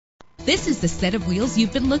This is the set of wheels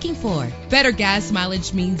you've been looking for. Better gas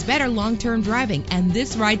mileage means better long-term driving, and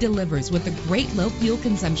this ride delivers with a great low fuel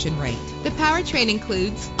consumption rate. The powertrain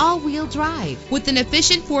includes all-wheel drive with an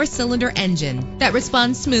efficient 4-cylinder engine that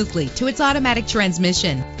responds smoothly to its automatic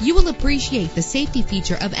transmission. You will appreciate the safety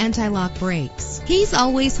feature of anti-lock brakes. He's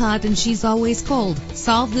always hot and she's always cold.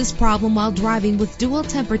 Solve this problem while driving with dual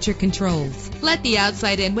temperature controls. Let the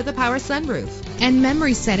outside in with a power sunroof. And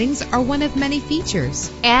memory settings are one of many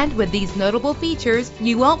features. And with these notable features,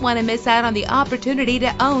 you won't want to miss out on the opportunity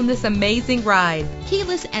to own this amazing ride.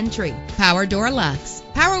 Keyless entry, power door locks,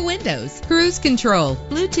 power windows, cruise control,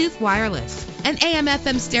 Bluetooth wireless, an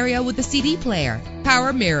AM/FM stereo with a CD player,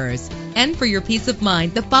 power mirrors. And for your peace of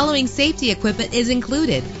mind, the following safety equipment is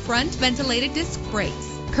included: front ventilated disc brakes,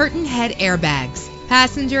 curtain head airbags,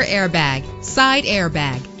 passenger airbag, side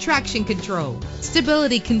airbag, traction control,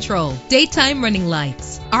 stability control, daytime running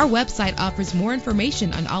lights. Our website offers more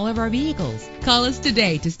information on all of our vehicles. Call us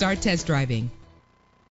today to start test driving.